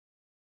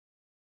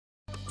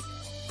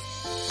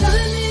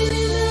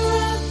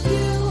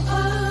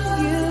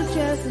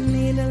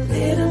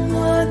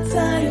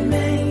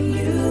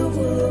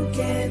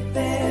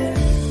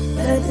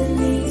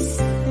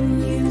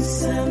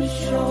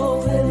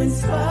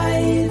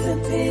decide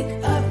to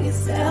pick up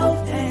yourself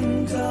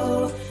and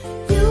go,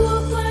 you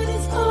will find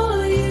it's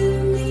all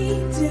you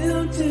need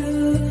to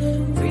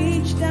do.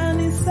 Reach down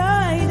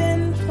inside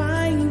and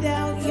find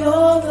out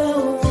you're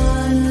the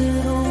one.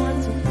 You don't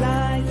want to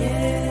fly,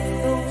 yeah.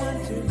 You don't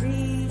want to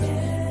read,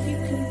 yeah. You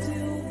can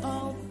do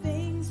all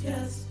things,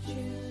 just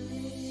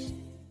choose it.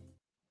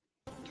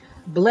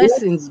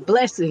 Blessings,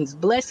 blessings,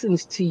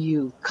 blessings to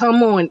you.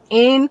 Come on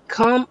in,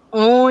 come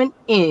on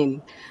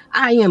in.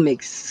 I am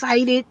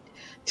excited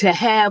to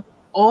have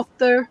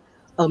author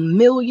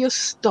Amelia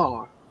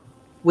Starr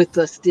with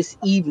us this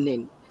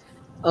evening.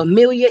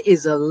 Amelia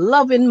is a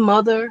loving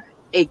mother,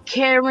 a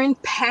caring,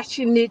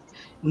 passionate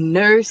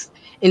nurse,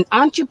 an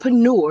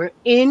entrepreneur,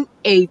 and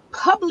a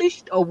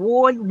published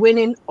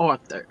award-winning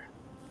author.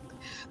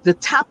 The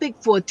topic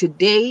for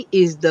today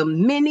is the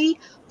many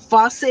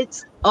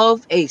facets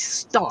of a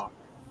star,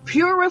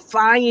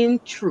 purifying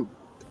truth.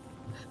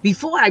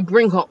 Before I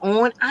bring her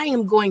on, I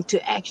am going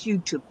to ask you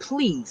to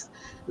please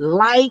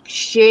like,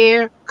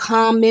 share,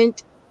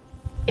 comment,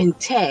 and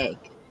tag,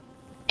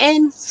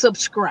 and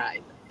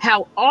subscribe.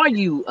 How are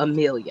you,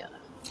 Amelia?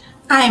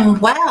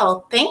 I'm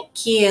well.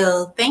 Thank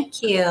you.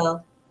 Thank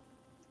you.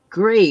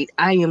 Great.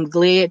 I am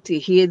glad to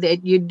hear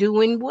that you're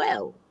doing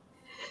well.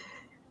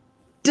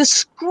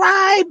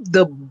 Describe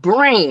the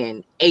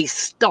brand A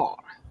Starr.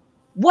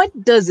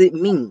 What does it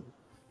mean?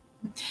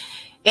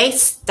 A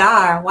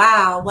Starr.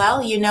 Wow.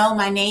 Well,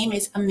 my name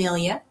is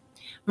Amelia.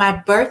 My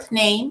birth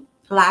name,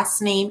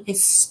 last name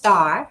is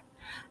Starr.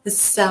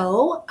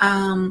 So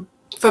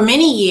for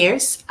many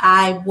years,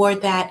 I wore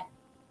that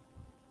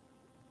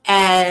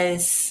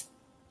as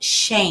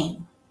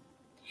shame.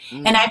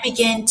 And I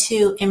began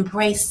to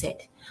embrace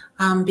it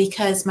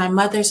because my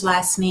mother's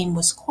last name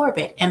was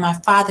Corbett and my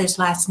father's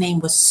last name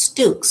was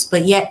Stooks,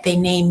 but yet they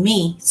named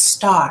me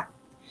Starr.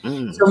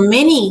 So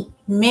many,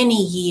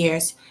 many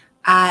years,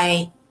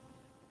 I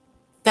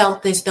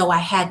felt as though I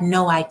had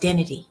no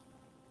identity.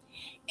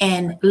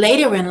 And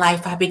later in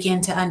life, I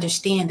began to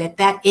understand that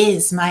that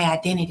is my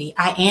identity.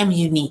 I am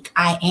unique.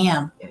 I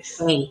am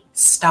a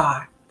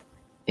star.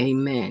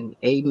 Amen.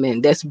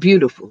 Amen. That's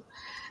beautiful.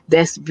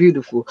 That's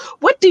beautiful.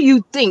 What do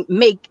you think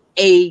make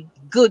a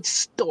good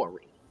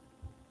story?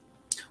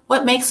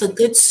 What makes a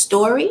good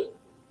story?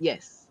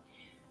 Yes.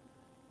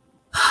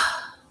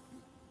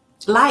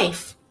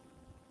 Life.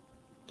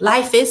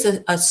 Life is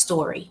a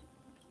story.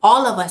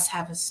 All of us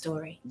have a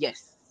story.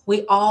 Yes.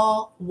 We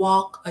all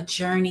walk a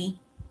journey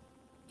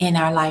in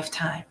our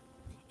lifetime.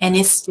 And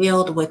it's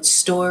filled with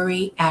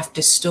story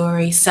after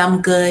story,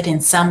 some good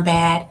and some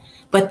bad.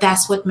 But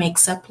that's what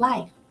makes up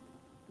life.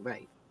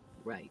 Right.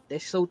 Right.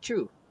 That's so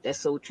true. That's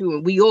so true.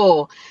 And we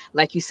all,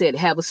 like you said,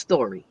 have a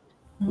story.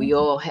 We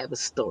all have a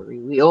story.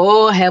 We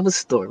all have a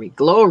story.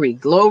 Glory,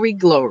 glory,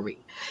 glory.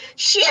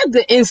 Share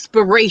the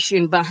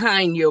inspiration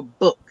behind your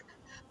book,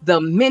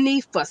 The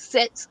Many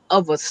Facets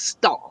of a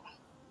Star.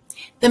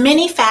 The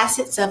Many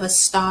Facets of a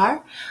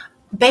Star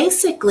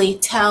basically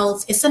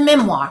it's a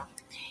memoir,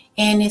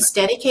 and it's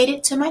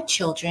dedicated to my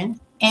children.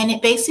 And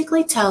it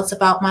basically tells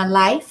about my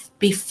life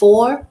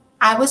before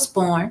I was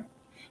born.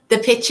 The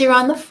picture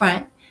on the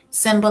front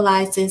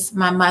symbolizes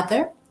my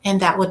mother, and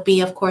that would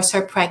be, of course,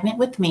 her pregnant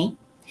with me.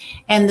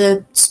 And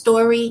the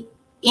story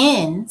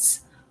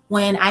ends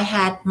when I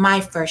had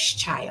my first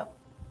child.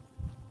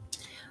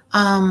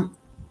 The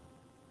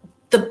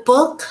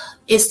book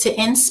is to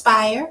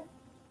inspire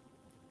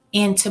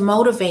and to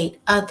motivate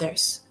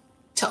others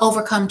to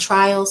overcome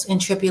trials and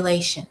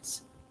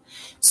tribulations.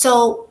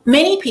 So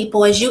many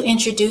people, as you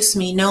introduce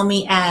me, know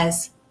me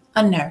as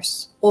a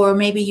nurse, or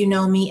maybe you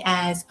know me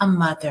as a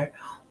mother,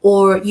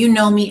 or you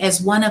know me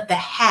as one of the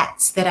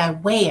hats that I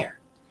wear.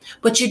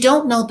 But you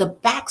don't know the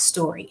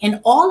backstory. And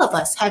all of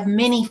us have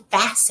many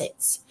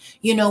facets.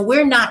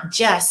 We're not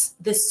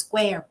just this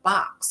square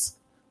box.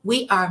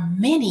 We are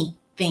many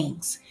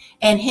things.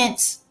 And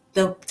hence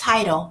the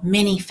title,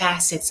 Many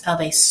Facets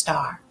of a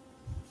Star.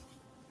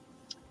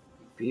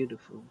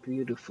 Beautiful,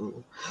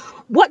 beautiful.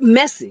 What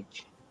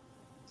message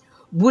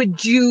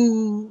would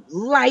you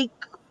like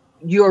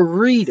your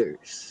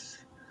readers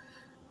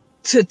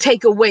to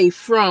take away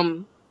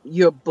from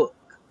your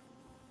book?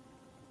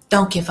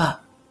 Don't give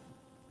up.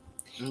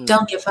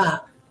 Don't give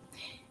up.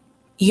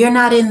 You're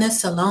not in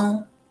this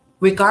alone,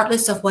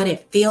 regardless of what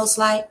it feels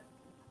like,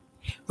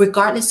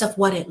 regardless of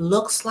what it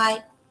looks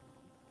like.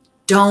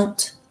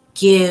 Don't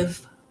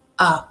give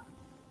up.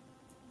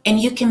 And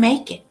you can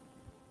make it.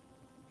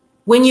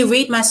 When you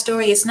read my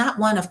story, it's not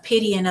one of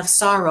pity and of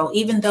sorrow,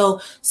 even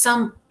though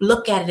some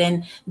look at it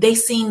and they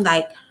seem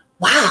like,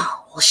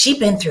 wow, well, she's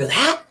been through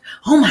that.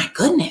 Oh my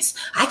goodness,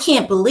 I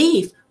can't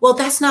believe. Well,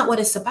 that's not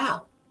what it's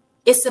about.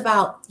 It's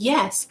about,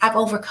 yes, I've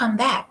overcome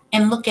that.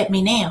 And look at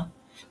me now,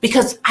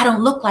 because I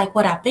don't look like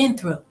what I've been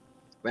through.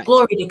 Right.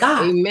 Glory to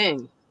God.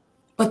 Amen.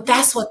 But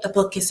that's what the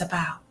book is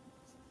about.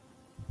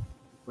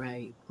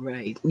 Right,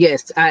 right.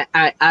 Yes,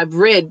 I've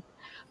read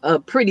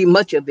pretty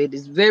much of it.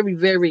 It's very,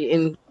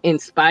 very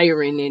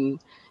inspiring. And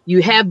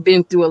you have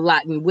been through a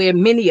lot and wear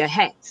many a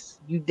hats.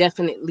 You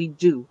definitely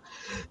do.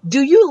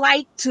 Do you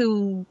like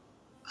to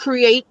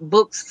create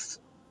books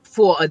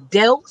for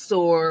adults,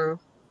 or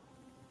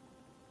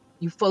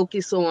you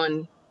focus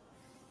on?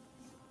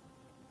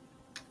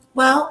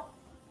 Well,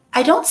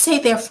 I don't say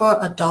they're for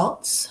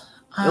adults.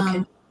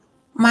 Okay.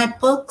 My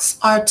books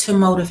are to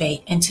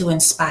motivate and to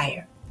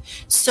inspire.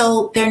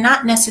 So they're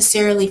not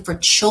necessarily for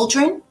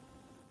children.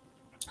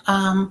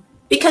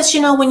 Because,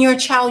 when you're a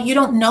child, you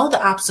don't know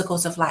the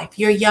obstacles of life.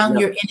 You're young, Yep.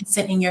 you're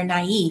innocent, and you're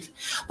naive.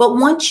 But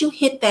once you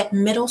hit that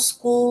middle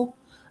school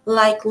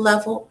like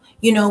level,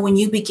 when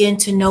you begin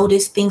to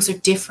notice things are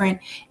different,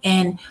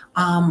 and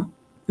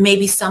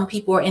maybe some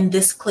people are in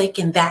this clique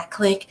and that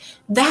clique,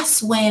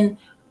 that's when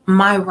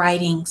my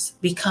writings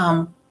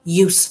become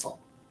useful,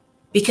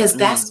 because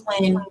that's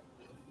when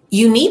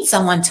you need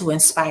someone to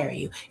inspire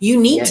you.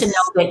 You need to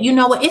know Yes.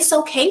 that, what, it's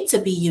okay to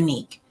be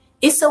unique.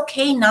 It's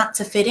okay not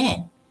to fit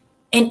in.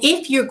 And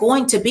if you're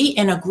going to be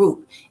in a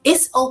group,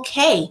 it's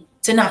okay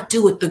to not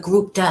do what the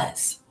group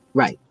does.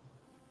 Right.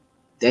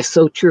 That's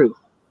so true.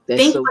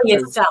 That's Think so for true.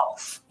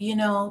 yourself,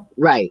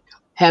 Right.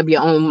 Have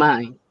your own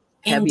mind.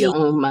 Have your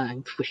indeed. own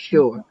mind for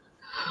sure.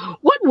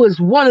 What was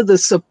one of the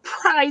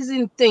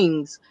surprising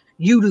things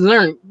you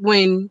learned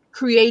when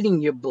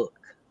creating your book?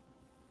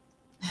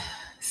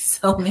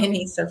 So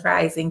many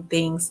surprising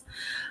things.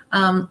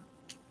 Wow.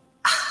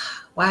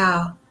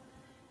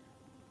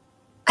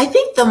 I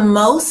think the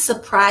most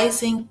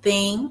surprising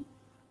thing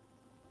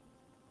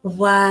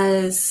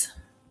was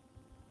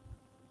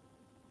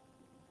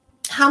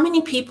how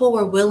many people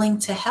were willing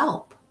to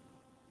help.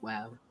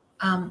 Wow.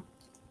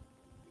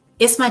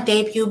 It's my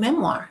debut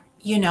memoir.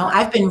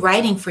 I've been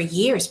writing for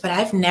years, but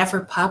I've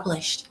never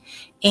published.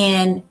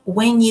 And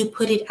when you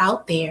put it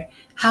out there,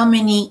 how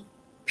many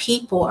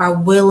people are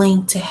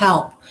willing to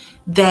help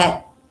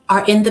that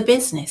are in the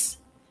business,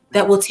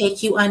 that will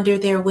take you under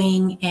their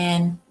wing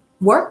and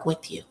work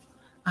with you?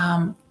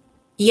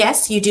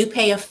 Yes, you do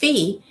pay a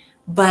fee,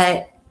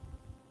 but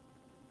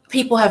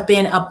people have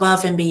been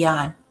above and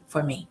beyond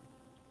for me.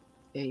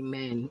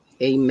 Amen.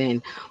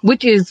 Amen.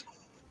 Which is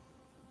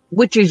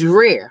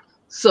rare.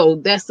 So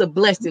that's a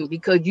blessing,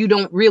 because you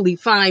don't really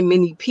find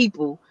many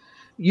people,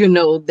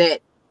 that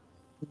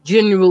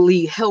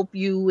generally help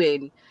you,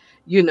 and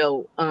you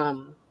know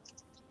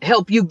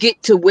help you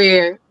get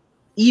to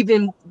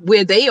even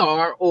where they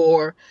are,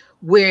 or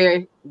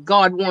where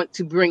God wants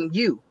to bring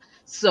you.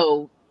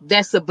 So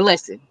that's a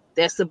blessing.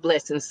 That's a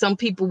blessing. Some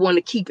people want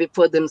to keep it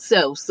for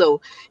themselves. So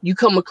you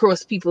come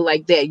across people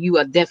like that, you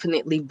are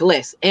definitely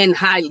blessed and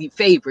highly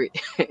favored.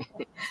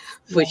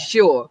 For Yeah.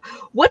 sure.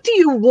 What do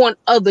you want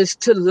others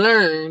to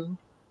learn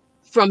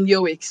from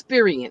your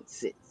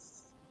experiences?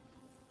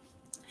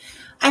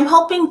 I'm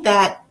hoping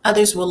that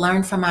others will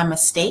learn from my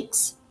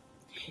mistakes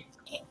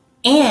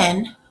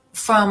and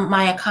from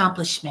my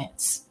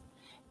accomplishments.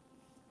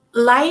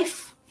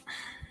 Life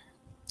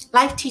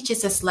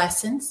teaches us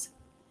lessons,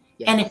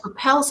 and it Yes.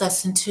 propels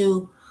us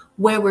into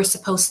where we're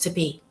supposed to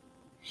be.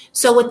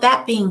 So with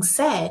that being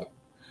said,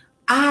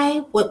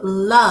 I would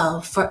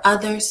love for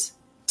others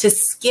to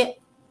skip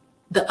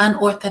the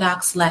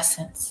unorthodox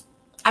lessons.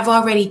 I've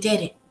already did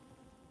it.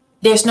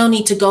 There's no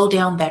need to go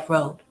down that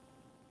road.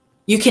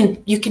 You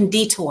can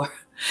detour.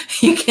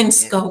 You can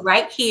Yes. go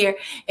right here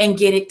and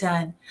get it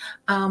done.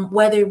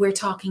 Whether we're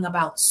talking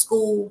about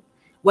school,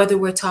 whether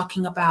we're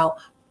talking about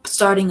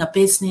starting a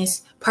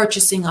business,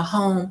 purchasing a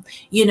home,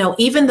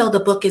 even though the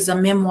book is a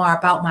memoir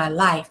about my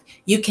life,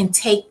 you can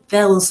take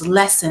those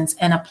lessons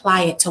and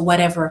apply it to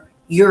whatever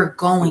you're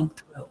going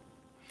through.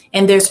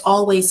 And there's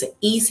always an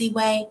easy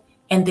way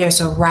and there's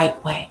a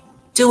right way.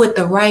 Do it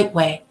the right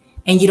way,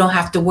 and you don't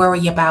have to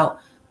worry about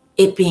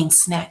it being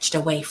snatched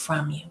away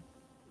from you.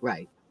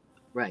 Right.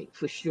 Right.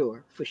 For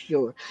sure. For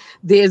sure.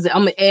 I'm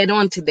gonna add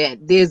on to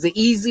that. There's an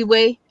easy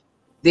way,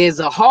 there's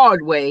a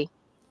hard way,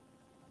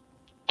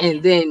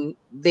 and then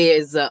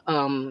there's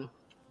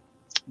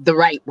the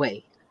right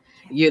way.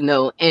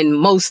 And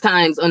most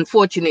times,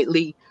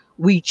 unfortunately,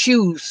 we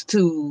choose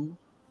to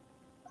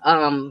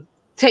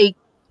take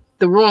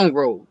the wrong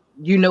road.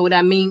 You know what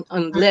I mean?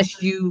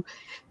 Unless you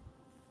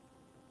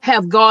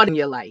have God in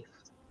your life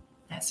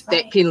That's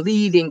that right. can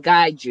lead and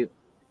guide you.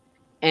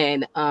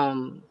 And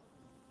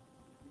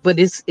but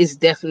it's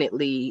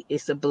definitely,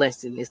 it's a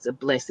blessing. It's a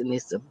blessing.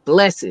 It's a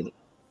blessing.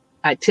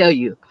 I tell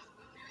you,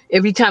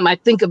 every time I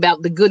think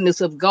about the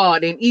goodness of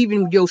God, and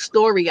even your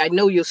story, I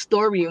know your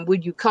story and where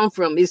you come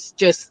from. It's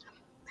just,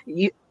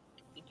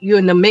 you're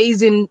an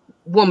amazing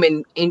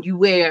woman, and you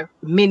wear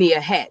many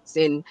a hats,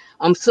 and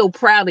I'm so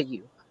proud of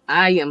you.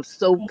 I am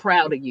so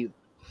proud of you.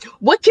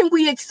 What can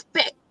we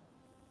expect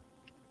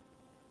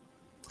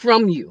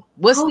from you?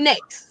 What's Oh,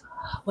 next?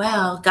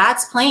 well,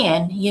 God's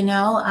plan,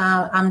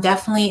 I'm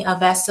definitely a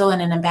vessel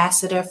and an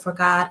ambassador for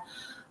God.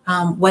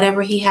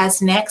 Whatever He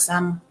has next,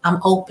 I'm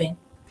open.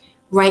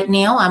 Right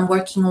now, I'm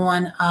working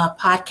on a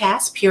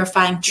podcast,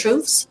 Purifying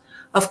Truths.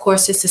 Of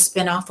course, it's a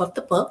spinoff of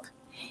the book.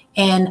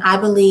 And I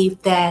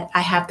believe that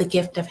I have the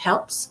gift of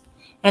helps,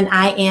 and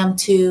I am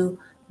to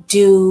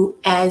do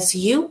as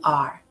you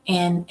are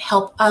and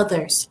help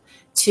others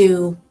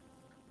to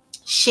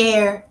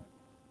share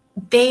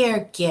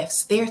their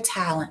gifts, their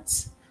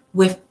talents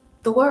with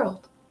the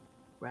world.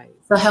 Right.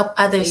 So help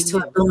others to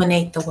Amen.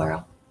 illuminate the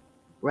world.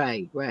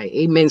 Right. Right.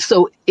 Amen.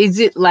 So is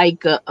it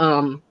like a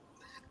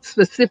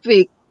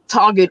specific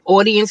target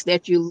audience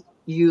that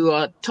you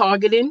are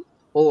targeting,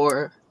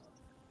 or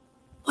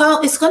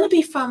Well, it's going to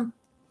be from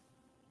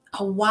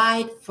a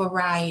wide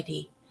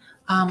variety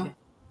um, okay.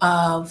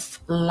 of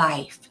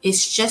life.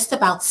 It's just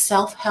about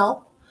self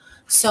help.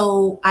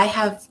 So I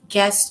have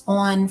guests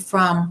on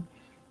from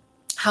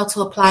how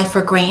to apply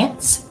for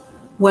grants,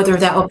 whether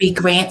that will be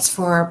grants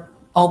for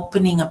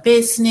opening a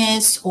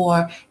business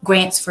or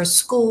grants for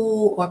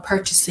school or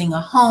purchasing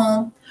a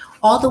home,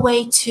 all the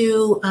way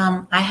to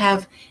I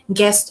have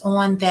guests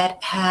on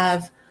that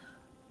have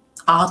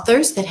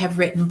authors that have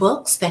written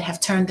books, that have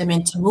turned them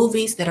into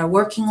movies, that are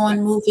working Right.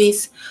 on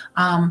movies,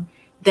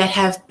 that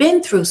have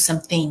been through some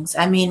things.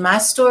 I mean, my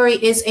story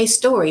is a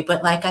story,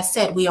 but like I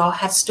said, we all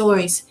have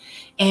stories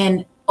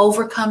and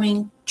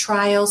overcoming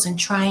trials and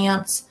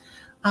triumphs.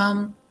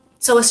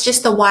 So it's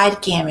just a wide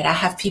gamut. I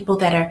have people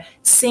that are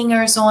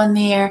singers on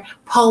there,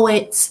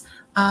 poets,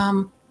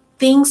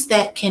 things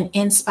that can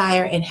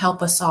inspire and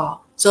help us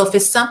all. So if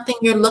it's something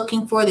you're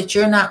looking for that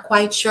you're not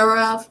quite sure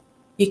of,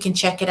 you can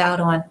check it out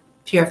on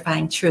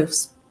Purifying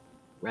Truths.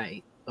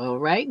 Right. All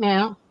right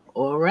now.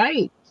 All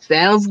right.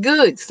 Sounds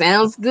good.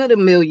 Sounds good,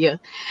 Amelia.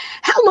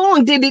 How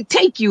long did it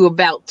take you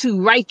about to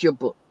write your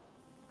book?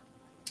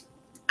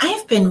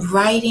 I've been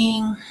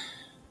writing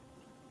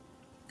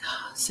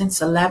since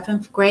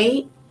 11th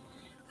grade.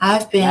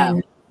 I've Wow.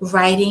 been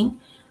writing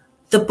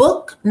the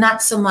book,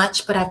 not so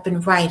much, but I've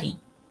been writing.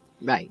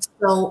 Right.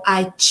 So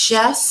I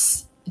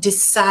just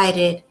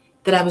decided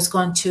that I was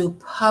going to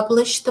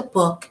publish the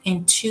book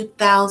in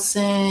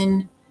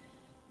 2000.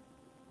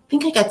 I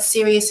think I got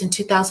serious in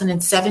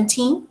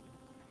 2017,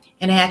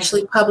 and I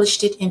actually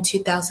published it in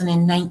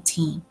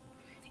 2019.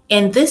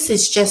 And this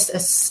is just a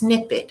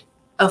snippet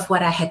of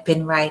what I had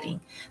been writing.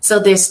 So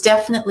there's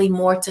definitely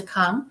more to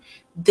come.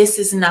 This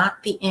is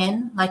not the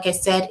end. Like I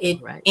said,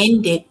 it Right.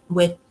 ended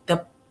with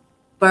the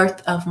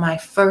birth of my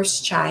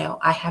first child.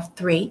 I have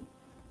 3,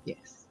 Yes.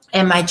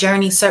 and my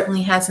journey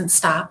certainly hasn't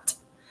stopped.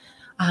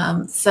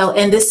 And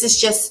this is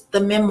just the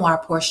memoir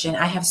portion.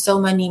 I have so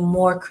many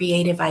more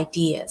creative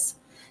ideas.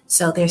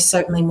 So there's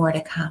certainly more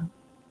to come.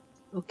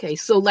 Okay.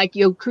 So like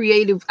your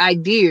creative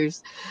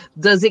ideas,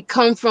 does it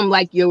come from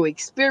like your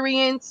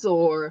experience,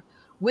 or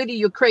where do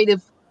your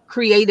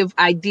creative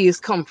ideas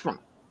come from? You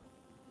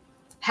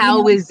How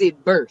know, is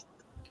it birthed?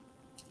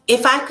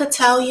 if I could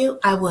tell you,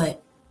 I would.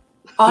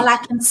 All I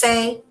can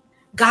say,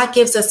 God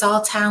gives us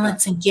all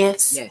talents and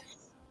gifts. Yes.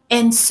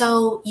 And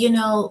so,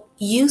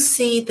 you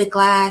see the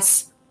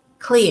glass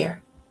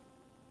clear,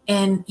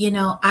 and,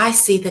 I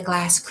see the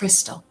glass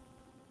crystal,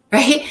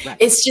 right? Right.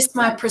 It's just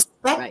my Right. Right.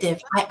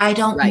 perspective. I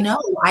don't Right.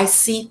 know. I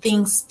see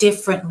things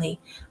differently.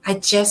 I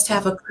just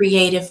have a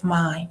creative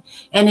mind.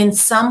 And in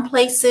some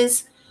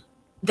places,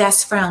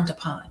 that's frowned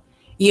upon.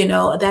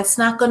 That's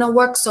not going to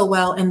work so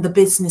well in the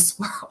business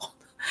world,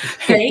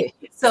 right?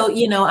 So,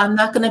 I'm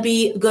not going to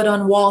be good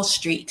on Wall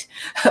Street,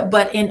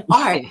 but in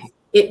art,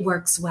 it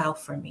works well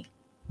for me.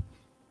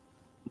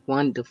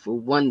 Wonderful.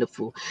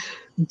 Wonderful.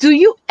 Do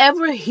you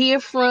ever hear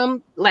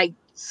from like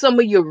some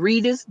of your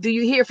readers? Do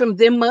you hear from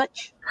them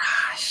much?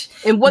 Gosh.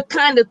 And what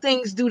kind of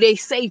things do they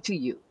say to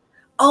you?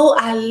 Oh,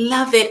 I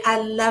love it. I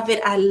love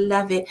it. I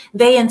love it.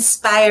 They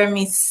inspire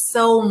me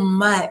so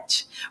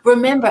much.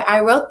 Remember,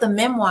 I wrote the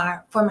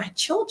memoir for my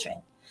children.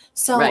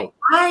 So Right.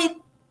 I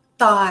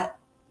thought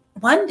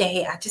one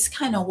day I just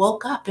kind of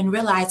woke up and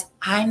realized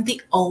I'm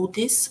the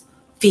oldest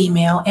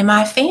female in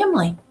my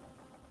family.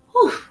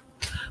 Whew.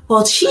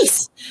 Well,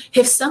 geez,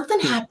 if something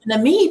happened to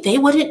me, they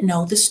wouldn't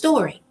know the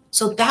story.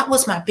 So that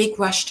was my big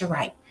rush to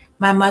write.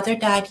 My mother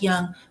died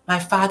young. My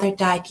father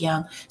died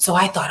young. So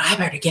I thought I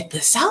better get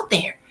this out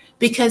there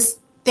because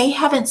they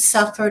haven't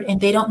suffered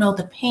and they don't know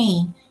the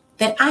pain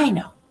that I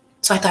know.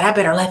 So I thought I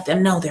better let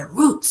them know their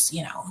roots.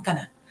 I'm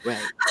gonna. Right.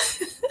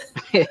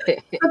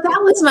 But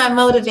that was my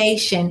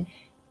motivation.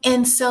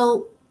 And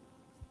so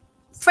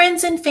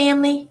friends and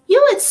family,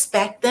 you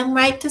expect them,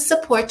 right, to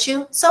support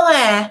you. So,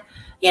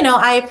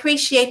 I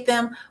appreciate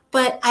them,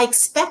 but I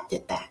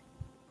expected that.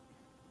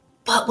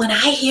 But when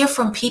I hear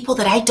from people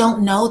that I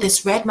don't know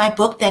that's read my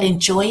book, that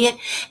enjoy it,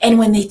 and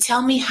when they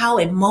tell me how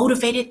it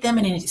motivated them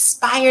and it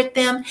inspired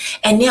them,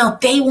 and now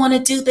they want to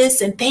do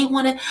this and they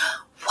want to,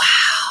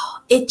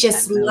 wow, it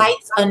just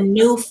lights a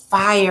new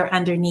fire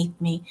underneath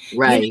me.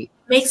 Right. It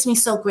makes me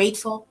so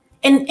grateful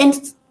and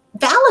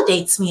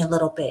validates me a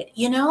little bit,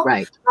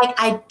 Right. like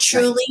I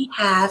truly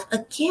have a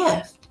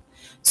gift.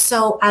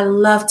 So I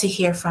love to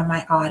hear from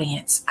my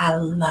audience. I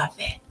love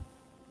it.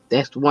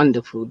 That's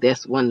wonderful.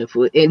 That's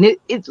wonderful. And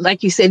it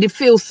like you said, it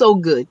feels so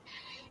good.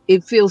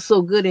 It feels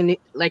so good. And it,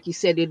 like you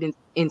said, it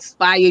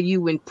inspire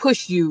you and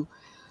push you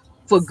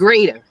for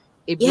greater.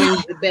 It Yeah.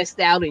 brings the best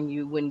out in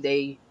you when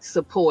they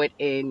support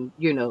and,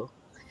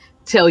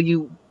 tell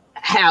you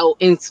how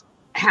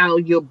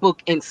your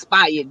book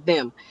inspired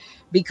them.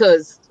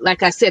 Because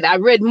like I said, I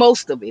read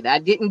most of it. I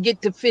didn't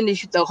get to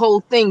finish the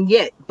whole thing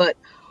yet, but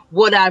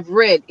what I've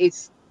read,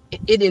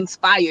 it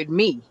inspired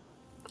me.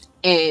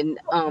 And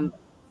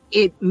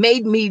it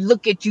made me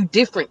look at you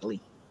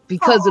differently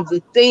because of Oh,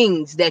 the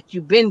things that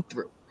you've been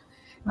through,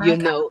 my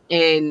God.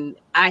 and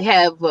I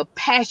have a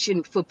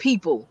passion for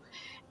people,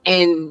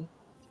 and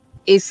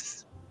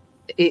it's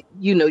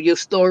your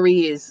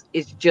story is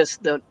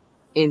just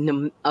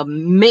an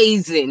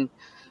amazing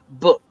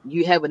book.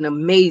 You have an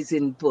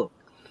amazing book.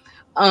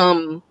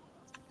 Um,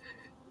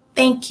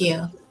 Thank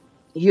you.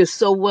 you're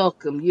so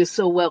welcome. You're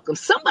so welcome.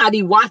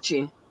 Somebody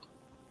watching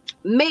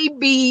may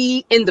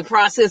be in the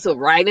process of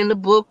writing a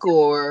book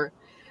or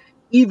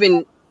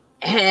even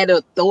had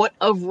a thought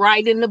of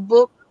writing a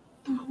book.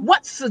 Mhm.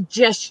 What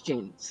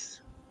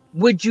suggestions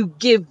would you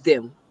give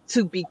them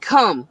to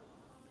become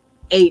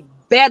a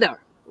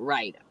better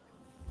writer?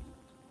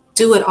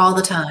 Do it all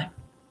the time.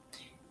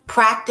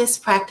 Practice,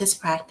 practice,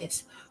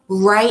 practice.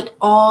 Write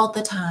all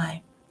the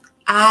time.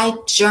 I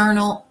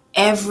journal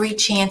every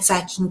chance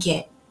I can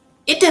get.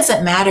 It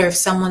doesn't matter if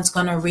someone's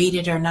going to read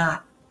it or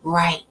not.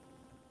 Write,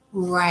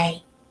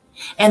 write.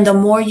 And the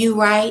more you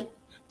write,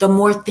 the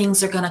more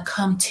things are going to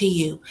come to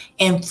you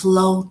and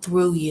flow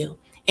through you.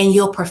 And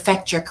you'll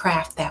perfect your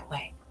craft that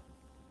way.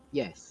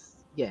 Yes,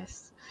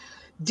 yes.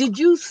 Did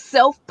you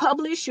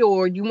self-publish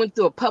or you went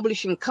through a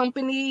publishing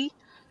company?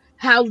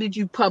 How did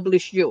you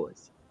publish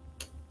yours?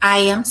 I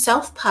am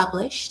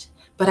self-published,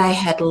 but I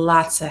had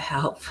lots of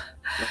help.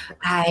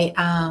 Okay,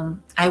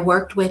 I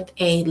worked with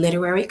a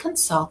literary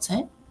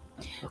consultant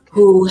okay.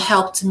 who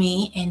helped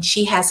me, and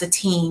she has a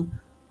team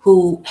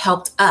who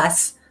helped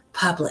us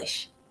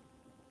publish.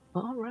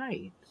 All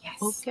right. Yes.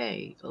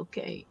 Okay,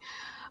 okay.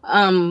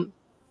 Um,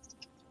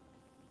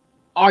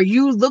 are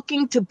you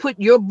looking to put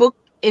your book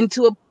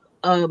into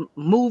a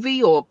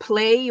movie or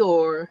play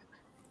or,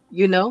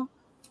 you know?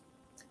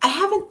 I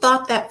haven't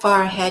thought that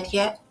far ahead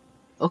yet.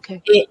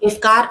 Okay,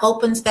 If God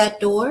opens that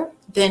door,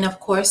 then of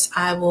course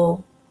I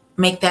will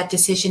make that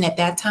decision at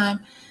that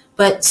time.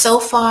 But so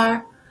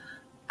far,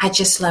 I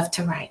just love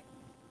to write.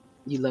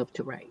 you love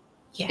to write.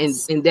 And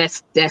Yes. and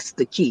that's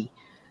the key.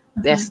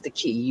 That's Mhm. the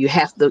key. You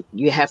have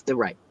to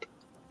write.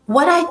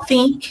 What I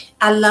think,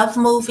 I love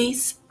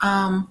movies,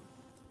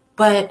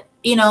 but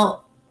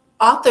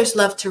authors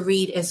love to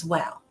read as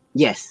well.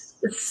 Yes.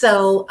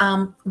 So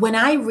when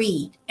I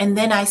read and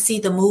then I see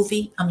the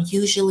movie, I'm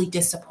usually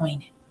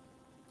disappointed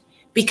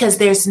because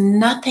there's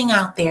nothing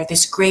out there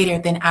that's greater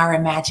than our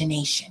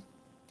imagination.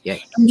 And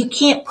Yes. you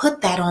can't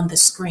put that on the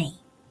screen.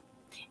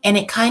 And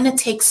it kind of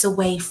takes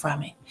away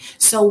from it.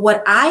 So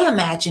what I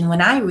imagine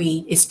when I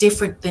read is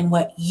different than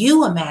what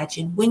you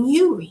imagine when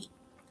you read.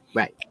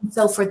 Right. And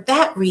so for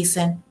that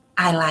reason,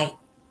 I like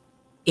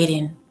it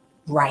in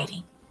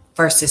writing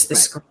versus the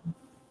Right. screen.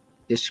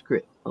 The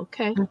script.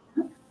 Okay.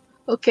 Mhm.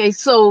 Okay.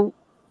 So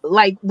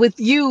like with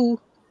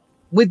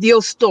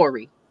your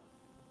story,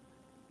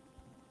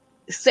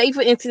 say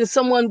for instance,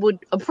 someone would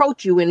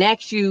approach you and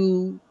ask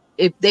you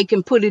if they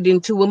can put it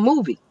into a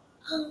movie.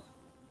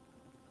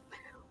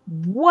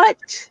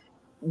 What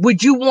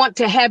would you want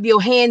to have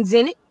your hands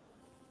in it?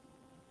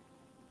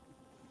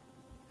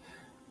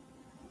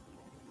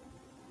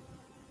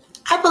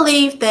 I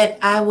believe that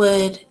I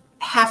would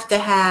have to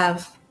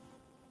have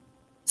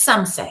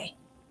some say,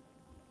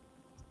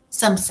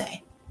 some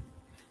say,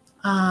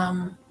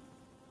 um,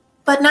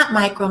 but not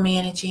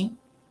micromanaging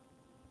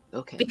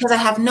Okay. because I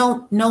have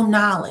no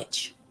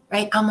knowledge,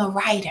 right? I'm a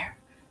writer.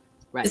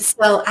 Right.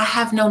 So I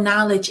have no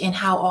knowledge in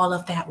how all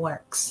of that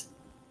works.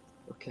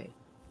 Okay.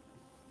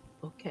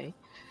 Okay.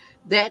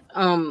 That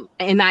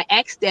and I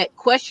asked that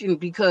question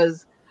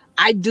because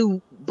I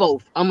do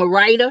both. I'm a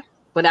writer,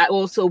 but I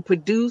also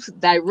produce,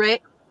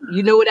 direct.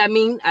 You know what I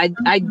mean? I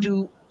Mhm.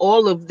 do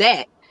all of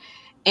that.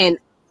 And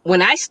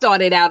when I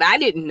started out, I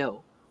didn't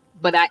know,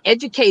 but I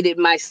educated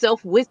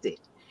myself with it.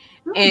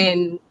 Hmm.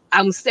 And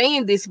I'm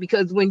saying this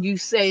because when you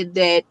said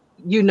that,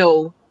 you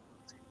know,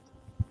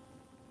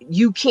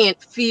 you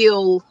can't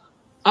feel,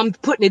 I'm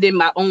putting it in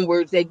my own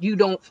words, that you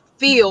don't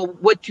feel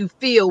what you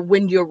feel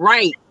when you're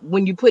right,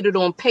 when you put it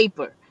on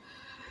paper.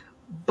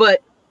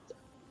 But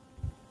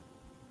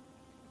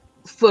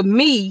for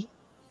me,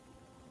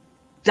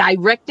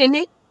 directing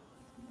it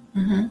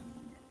Hmm.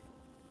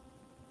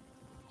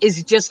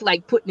 is just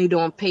like putting it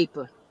on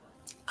paper.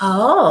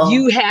 Oh,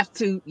 You have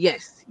to,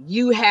 yes,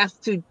 you have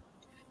to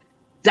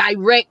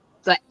direct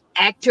the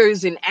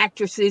actors and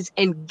actresses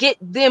and get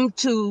them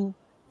to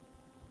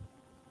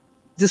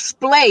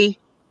display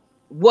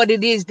what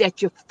it is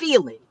that you're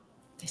feeling.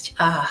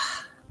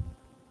 ah,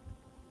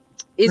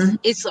 It's mhm.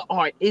 it's an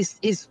art.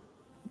 It's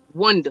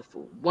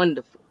wonderful,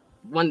 wonderful,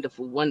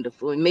 wonderful,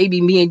 wonderful. And maybe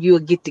me and you'll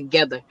get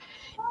together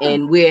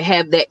and we'll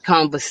have that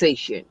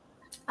conversation.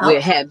 We'll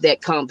Okay. have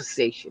that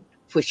conversation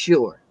for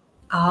sure.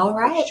 All For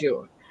right.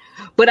 sure.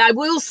 But I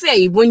will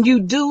say, when you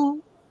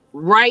do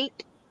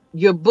write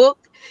your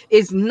book,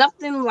 it's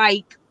nothing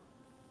like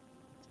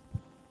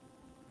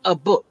a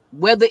book,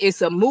 whether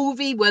it's a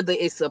movie, whether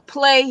it's a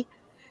play,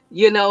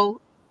 you know,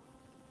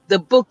 the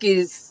book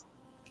is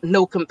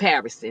no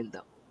comparison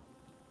though.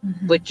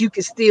 Mhm. But you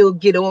can still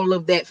get all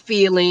of that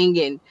feeling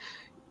and,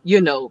 you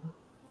know,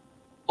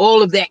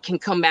 all of that can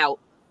come out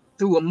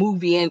through a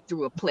movie and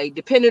through a play,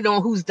 depending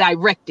on who's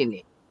directing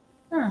it.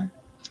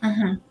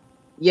 Mm-hmm.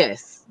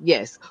 Yes,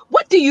 yes.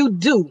 What do you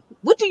do?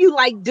 What do you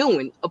like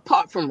doing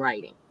apart from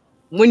writing?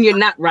 When you're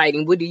not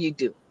writing, what do you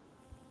do?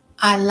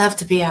 I love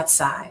to be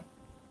outside,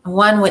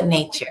 one with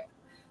nature.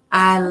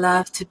 I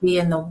love to be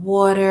in the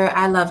water.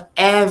 I love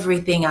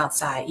everything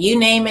outside. You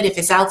name it, if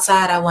it's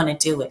outside, I want to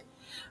do it.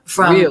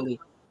 From Really?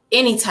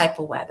 any type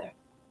of weather.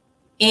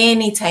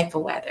 Any type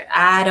of weather.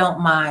 I don't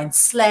mind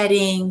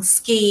sledding,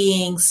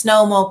 skiing,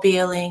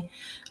 snowmobiling,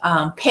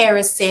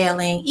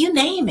 parasailing, you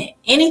name it.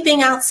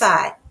 Anything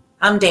outside,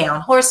 I'm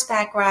down.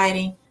 Horseback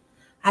riding,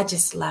 I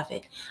just love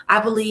it.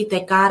 I believe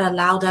that God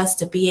allowed us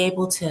to be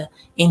able to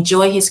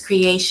enjoy his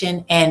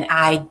creation, and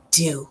I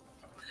do.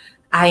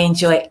 I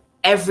enjoy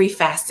every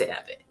facet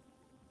of it.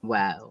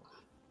 Wow.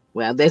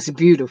 Wow, that's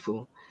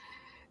beautiful.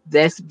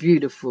 That's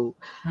beautiful.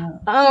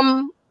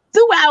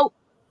 Throughout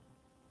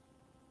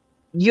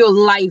your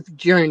life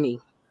journey,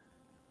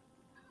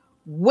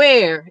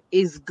 where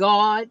is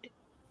God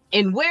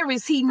and where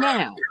is he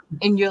now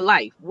in your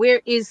life?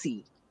 Where is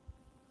he?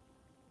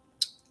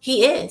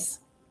 He is.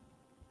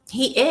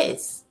 He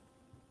is.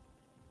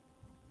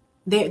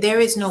 There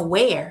is no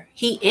where.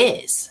 He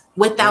is.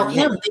 Without Amen.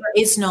 him, there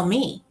is no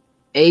me.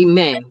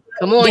 Amen.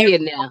 Come on here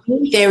now.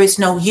 There is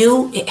no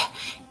you.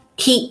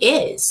 He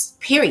is,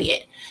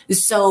 period.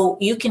 So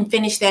you can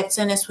finish that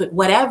sentence with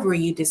whatever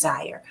you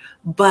desire,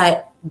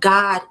 but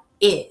God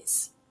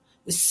is.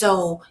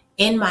 So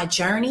in my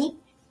journey,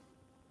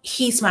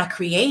 he's my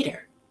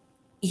creator.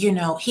 You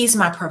know, he's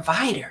my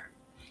provider.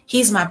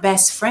 He's my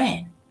best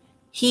friend.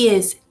 He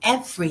is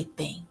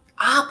everything.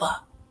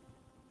 Abba,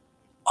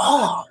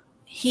 all.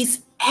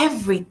 He's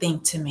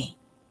everything to me.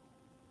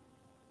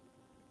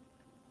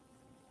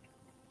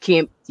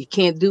 You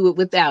can't do it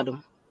without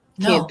him.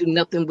 Can't No. do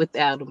nothing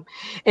without him.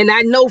 And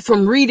I know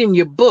from reading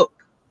your book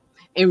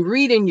and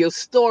reading your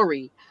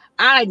story,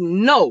 I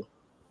know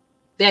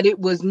that it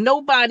was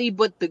nobody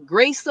but the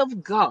grace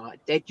of God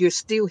that you're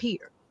still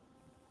here.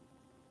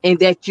 And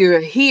that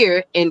you're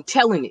here and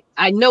telling it.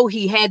 I know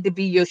he had to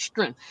be your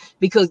strength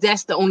because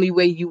that's the only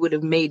way you would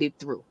have made it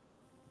through.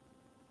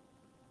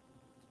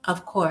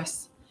 Of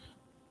course.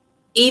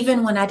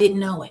 Even when I didn't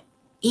know it,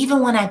 even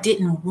when I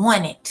didn't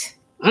want it.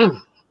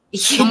 Come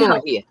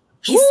on here.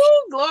 Woo,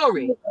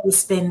 glory.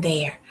 He's been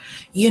there.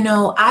 You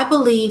know, I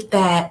believe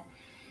that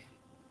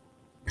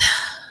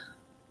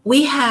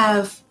we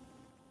have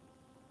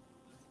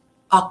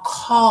a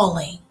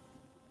calling.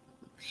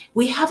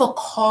 We have a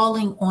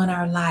calling on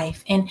our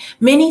life, and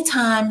many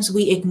times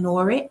we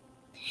ignore it,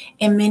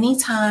 and many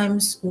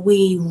times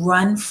we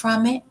run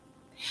from it.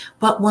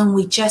 But when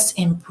we just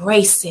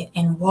embrace it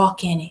and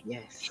walk in it,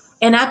 yes.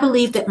 And I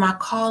believe that my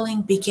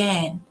calling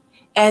began,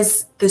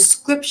 as the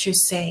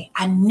scriptures say,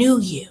 I knew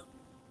you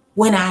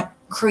when I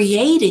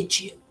created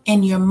you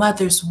in your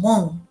mother's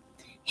womb.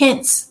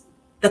 Hence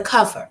the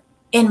cover,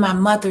 in my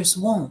mother's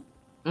womb.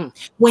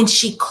 When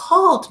she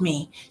called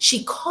me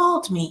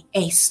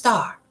a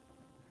star.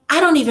 I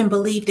don't even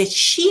believe that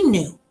she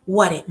knew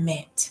what it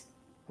meant.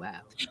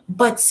 Wow.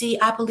 But see,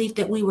 I believe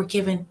that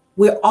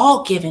we're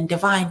all given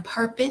divine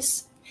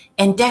purpose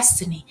and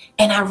destiny.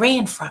 And I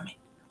ran from it.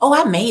 Oh,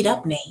 I made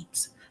up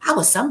names. I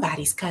was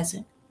somebody's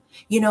cousin.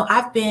 You know,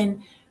 I've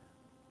been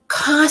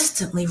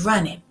constantly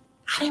running.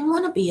 I didn't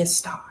want to be a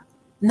star,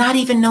 not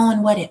even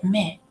knowing what it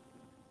meant.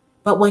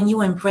 But when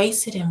you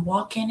embrace it and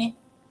walk in it,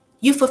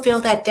 you fulfill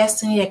that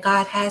destiny that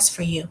God has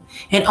for you.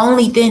 And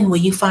only then will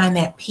you find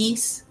that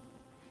peace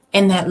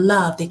and that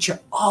love that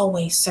you're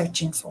always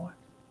searching for.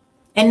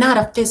 And not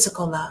a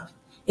physical love.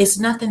 It's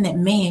nothing that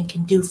man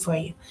can do for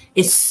you.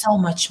 It's so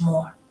much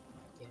more.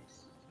 Yes.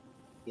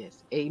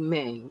 Yes.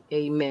 Amen.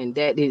 Amen.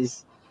 That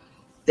is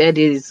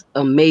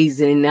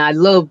amazing. And I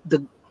love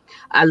the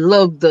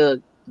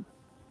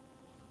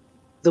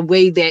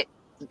way that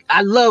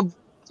I love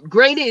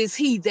greater is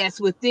he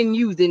that's within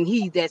you than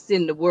he that's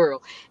in the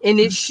world. And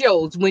it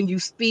shows when you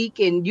speak,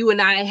 and you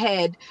and I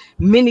had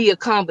many a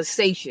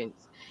conversations,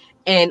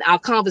 and our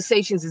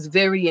conversations is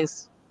very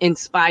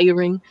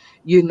inspiring,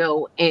 you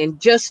know, and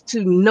just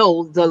to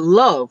know the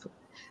love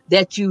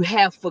that you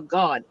have for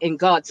God and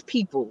God's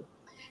people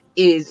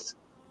is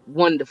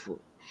wonderful.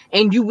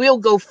 And you will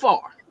go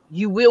far.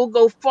 You will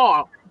go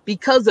far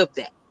because of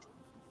that.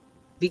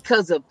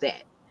 Because of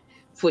that,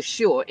 for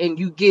sure. And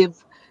you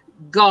give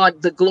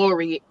God the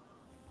glory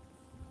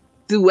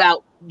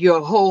throughout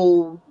your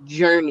whole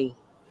journey.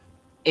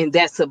 And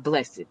that's a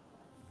blessing.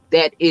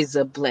 That is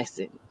a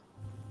blessing.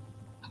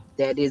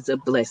 That is a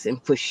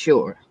blessing for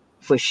sure.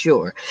 For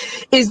sure.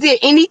 Is there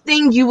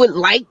anything you would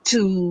like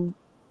to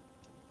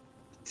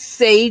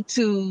say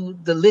to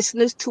the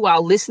listeners, to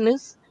our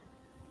listeners,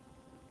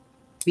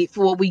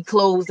 before we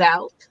close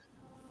out?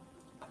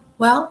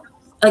 Well,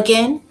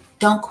 again,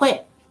 don't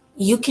quit.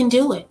 You can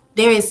do it.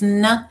 There is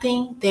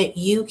nothing that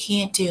you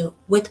can't do.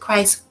 With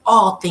Christ,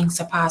 all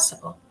things are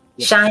possible.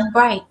 Yes. Shine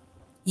bright.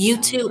 You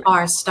too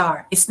are a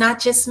star. It's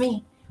not just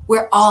me.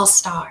 We're all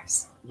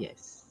stars.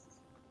 Yes.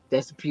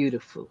 That's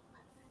beautiful.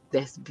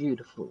 That's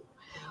beautiful.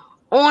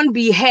 On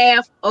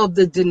behalf of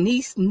the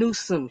Denise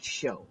Newsome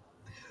Show,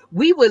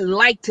 we would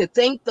like to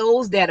thank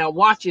those that are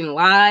watching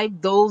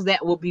live, those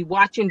that will be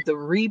watching the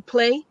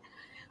replay.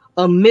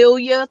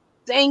 Amelia,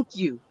 thank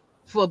you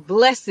for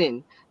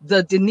blessing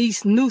the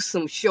Denise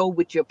Newsome Show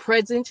with your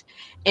presence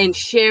and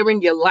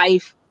sharing your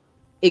life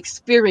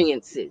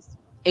experiences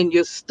and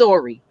your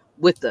story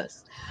with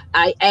us.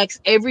 I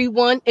ask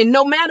everyone, and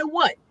no matter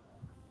what,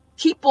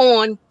 keep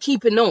on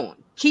keeping on.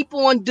 Keep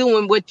on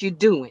doing what you're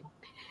doing.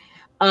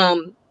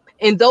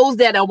 And those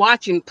that are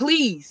watching,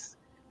 please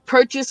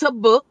purchase her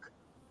book.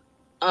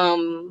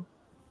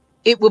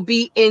 It will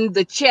be in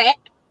the chat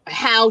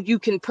how you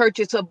can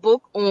purchase her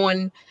book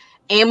on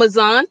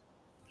Amazon.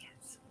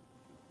 Yes.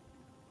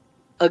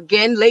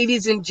 Again,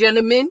 ladies and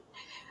gentlemen,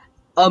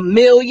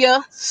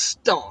 Amelia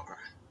Starr.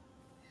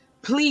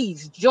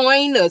 Please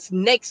join us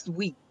next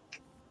week.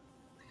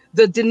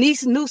 The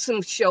Denise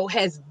Newsome Show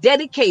has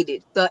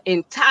dedicated the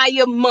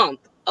entire month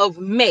of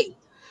May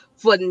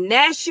for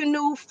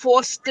National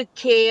Foster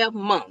Care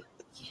Month.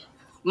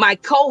 My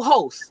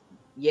co-host,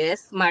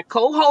 yes, my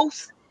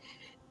co-host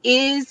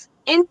is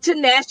an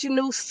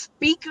international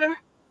speaker,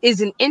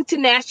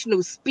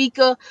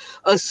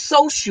 a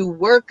social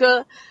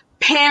worker,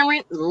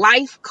 parent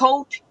life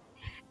coach,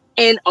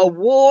 and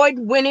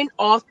award-winning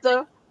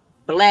author,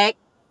 Black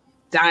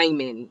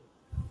Diamond,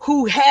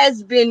 who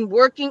has been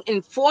working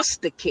in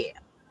foster care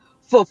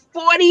for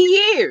 40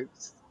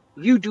 years.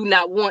 You do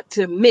not want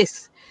to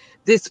miss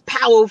this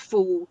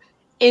powerful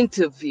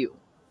interview.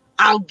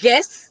 Our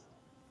guest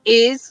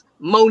is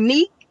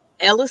Monique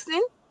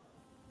Ellison.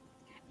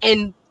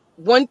 And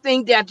one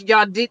thing that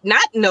y'all did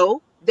not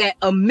know, that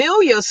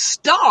Amelia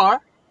Starr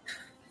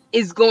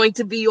is going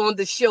to be on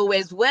the show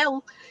as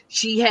well.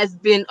 She has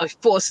been a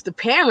foster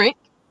parent.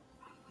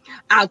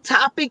 Our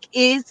topic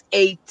is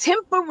a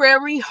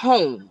temporary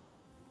home,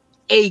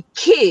 a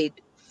kid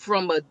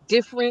from a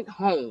different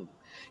home.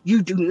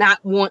 You do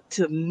not want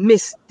to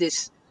miss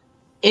this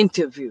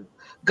interview.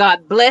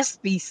 God bless,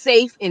 be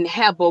safe, and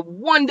have a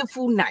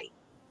wonderful night.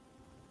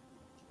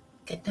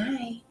 Good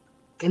night.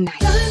 Good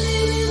night.